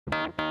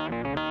Hi,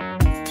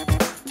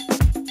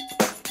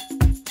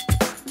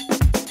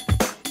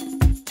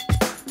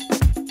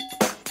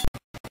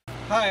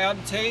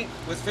 I'm Tate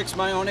with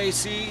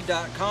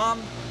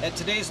FixMyOwnAC.com, and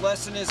today's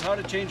lesson is how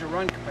to change a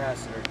run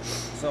capacitor.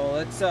 So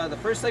let's, the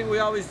first thing we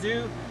always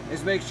do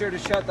is make sure to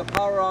shut the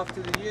power off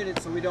to the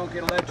unit so we don't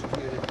get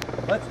electrocuted.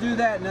 Let's do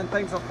that and then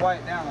things will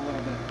quiet down a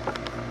little bit.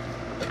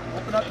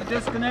 Open up the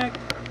disconnect.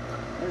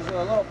 There's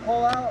a little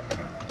pull out.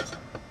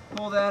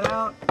 Pull that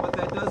out. What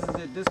that does is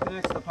it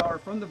disconnects the power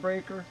from the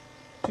breaker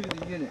to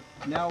the unit.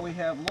 Now we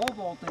have low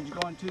voltage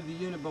going to the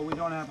unit, but we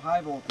don't have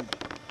high voltage.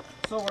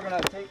 So we're going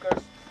to take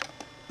our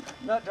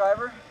nut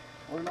driver,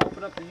 we're going to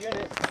open up the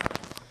unit.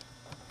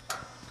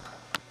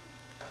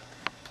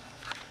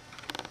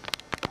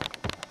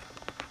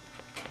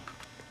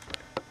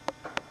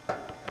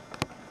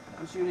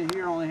 This unit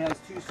here only has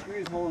 2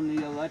 screws holding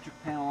the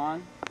electric panel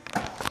on.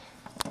 Open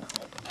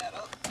that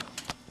up.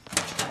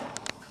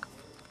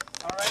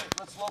 Alright,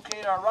 let's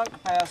locate our run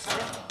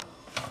capacitor.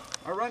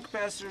 Our run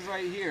capacitor is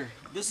right here.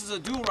 This is a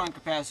dual run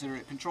capacitor.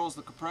 It controls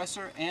the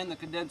compressor and the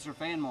condenser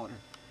fan motor.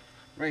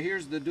 Right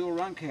here's the dual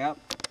run cap.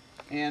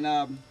 And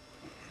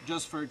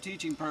just for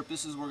teaching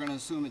purposes, we're going to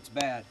assume it's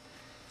bad.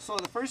 So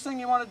the first thing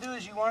you want to do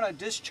is you want to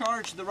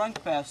discharge the run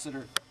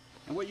capacitor.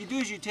 And what you do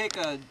is you take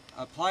a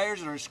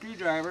pliers or a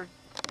screwdriver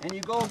and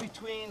you go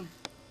between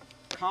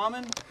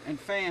common and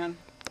fan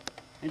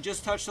and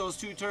just touch those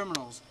 2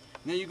 terminals.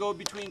 And then you go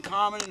between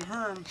common and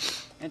Herm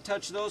and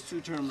touch those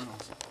 2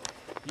 terminals.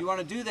 You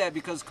want to do that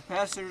because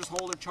capacitors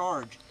hold a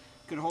charge.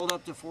 It could hold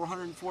up to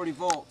 440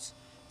 volts.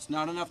 It's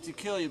not enough to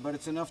kill you, but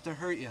it's enough to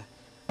hurt you.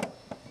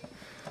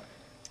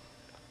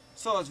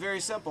 So it's very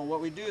simple.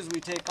 What we do is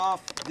we take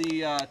off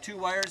the 2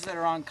 wires that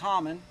are on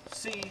common,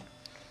 C.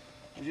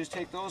 We just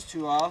take those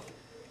 2 off.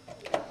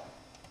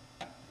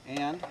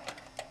 And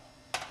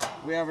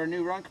we have our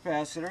new run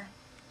capacitor.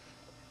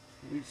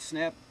 We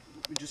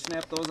just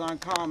snap those on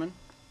common.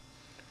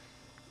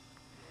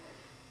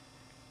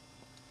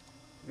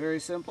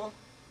 Very simple.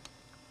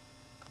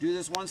 Do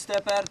this one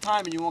step at a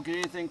time and you won't get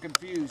anything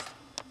confused.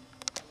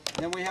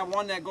 Then we have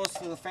one that goes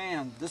to the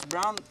fan. This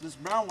brown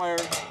wire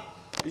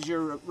is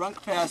your run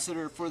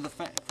capacitor for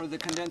the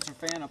condenser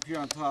fan up here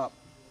on top.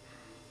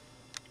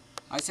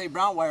 I say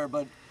brown wire,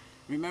 but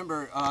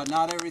remember,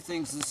 not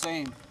everything's the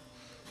same.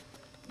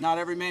 Not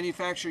every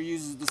manufacturer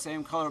uses the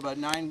same color, but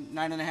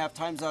 9.5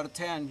 times out of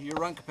 10, your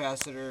run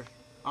capacitor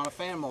on a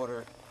fan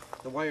motor,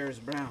 the wire is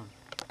brown.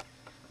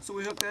 So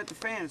we hook that to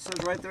fan. It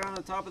says right there on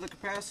the top of the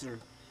capacitor,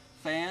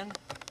 fan,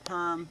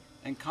 Herm,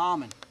 and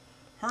common.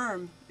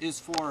 Herm is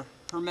for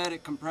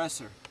hermetic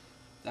compressor.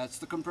 That's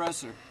the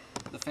compressor.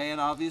 The fan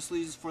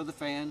obviously is for the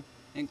fan,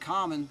 and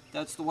common,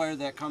 that's the wire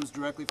that comes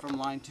directly from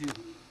line 2.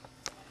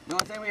 The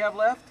only thing we have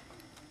left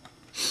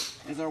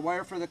is our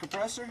wire for the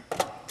compressor,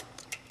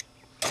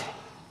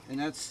 and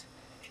that's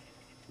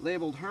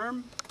labeled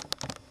Herm.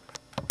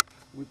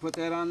 We put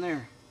that on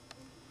there.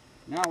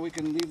 Now we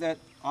can leave that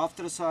off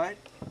to the side.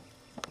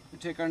 We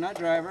take our nut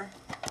driver,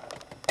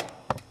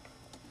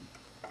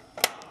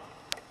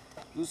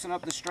 loosen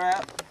up the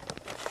strap,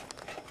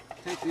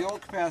 take the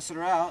old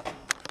capacitor out,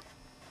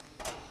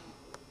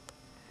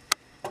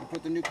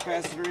 put the new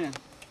capacitor in.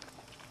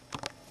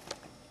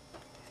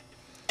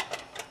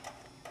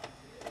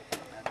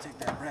 Now take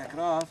that bracket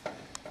off.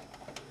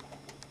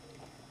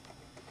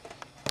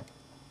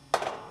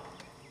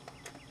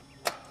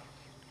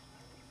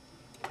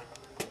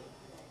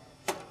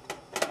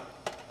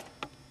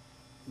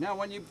 Now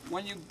when you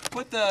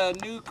put the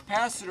new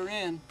capacitor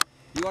in,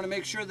 you want to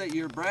make sure that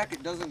your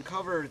bracket doesn't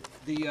cover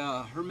the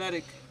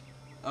hermetic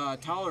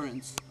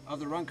tolerance of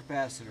the run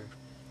capacitor.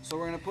 So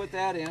we're going to put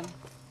that in.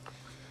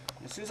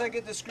 As soon as I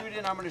get this screwed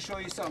in, I'm going to show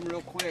you something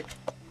real quick.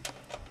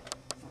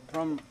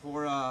 It's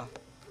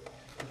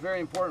very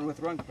important with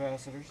run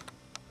capacitors.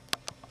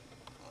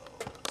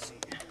 Let's see.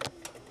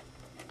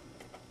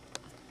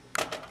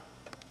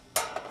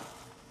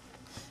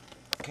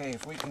 Okay,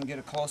 if we can get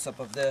a close-up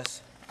of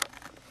this.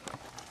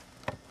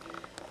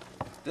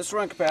 This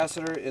run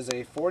capacitor is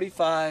a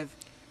 45-5.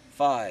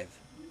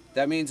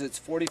 That means it's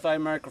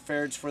 45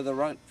 microfarads for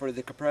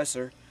the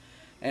compressor,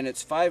 and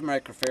it's 5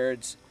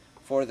 microfarads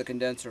for the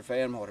condenser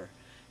fan motor.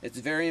 It's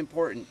very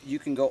important. You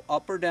can go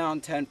up or down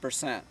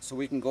 10%. So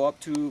we can go up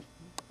to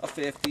a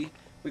 50,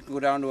 we can go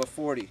down to a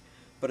 40.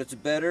 But it's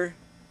better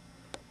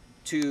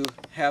to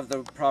have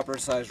the proper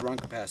size run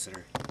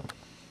capacitor.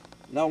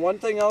 Now one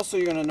thing also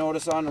you're going to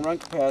notice on the run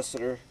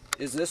capacitor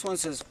is this one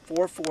says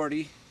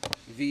 440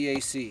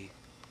 VAC.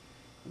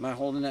 Am I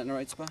holding that in the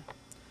right spot?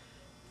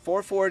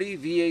 440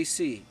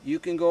 VAC. You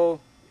can go,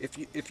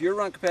 if your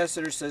run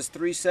capacitor says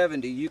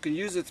 370, you can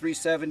use a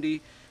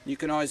 370. You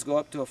can always go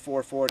up to a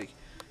 440.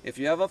 If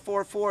you have a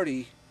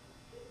 440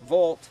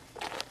 volt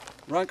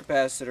run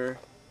capacitor,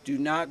 do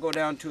not go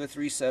down to a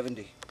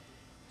 370.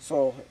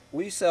 So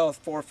we sell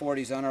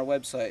 440s on our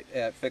website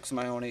at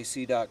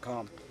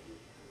FixMyOwnAC.com.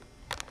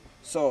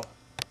 So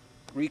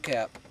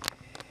recap,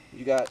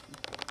 you got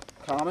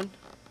common,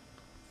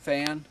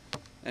 fan,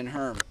 and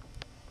Herm.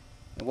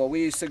 And what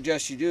we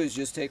suggest you do is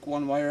just take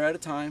one wire at a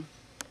time,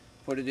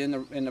 put it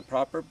in the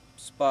proper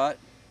spot.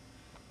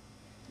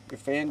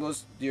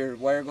 Your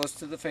wire goes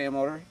to the fan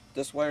motor,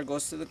 this wire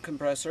goes to the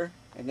compressor,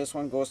 and this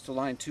one goes to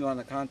line 2 on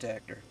the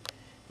contactor.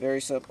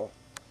 Very simple.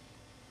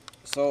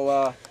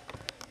 So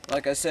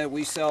like I said,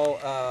 we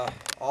sell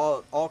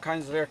all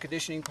kinds of air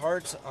conditioning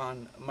parts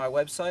on my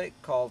website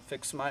called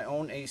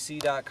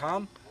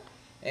fixmyown.ac.com,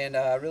 and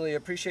I really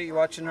appreciate you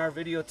watching our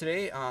video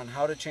today on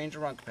how to change a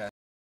run capacitor.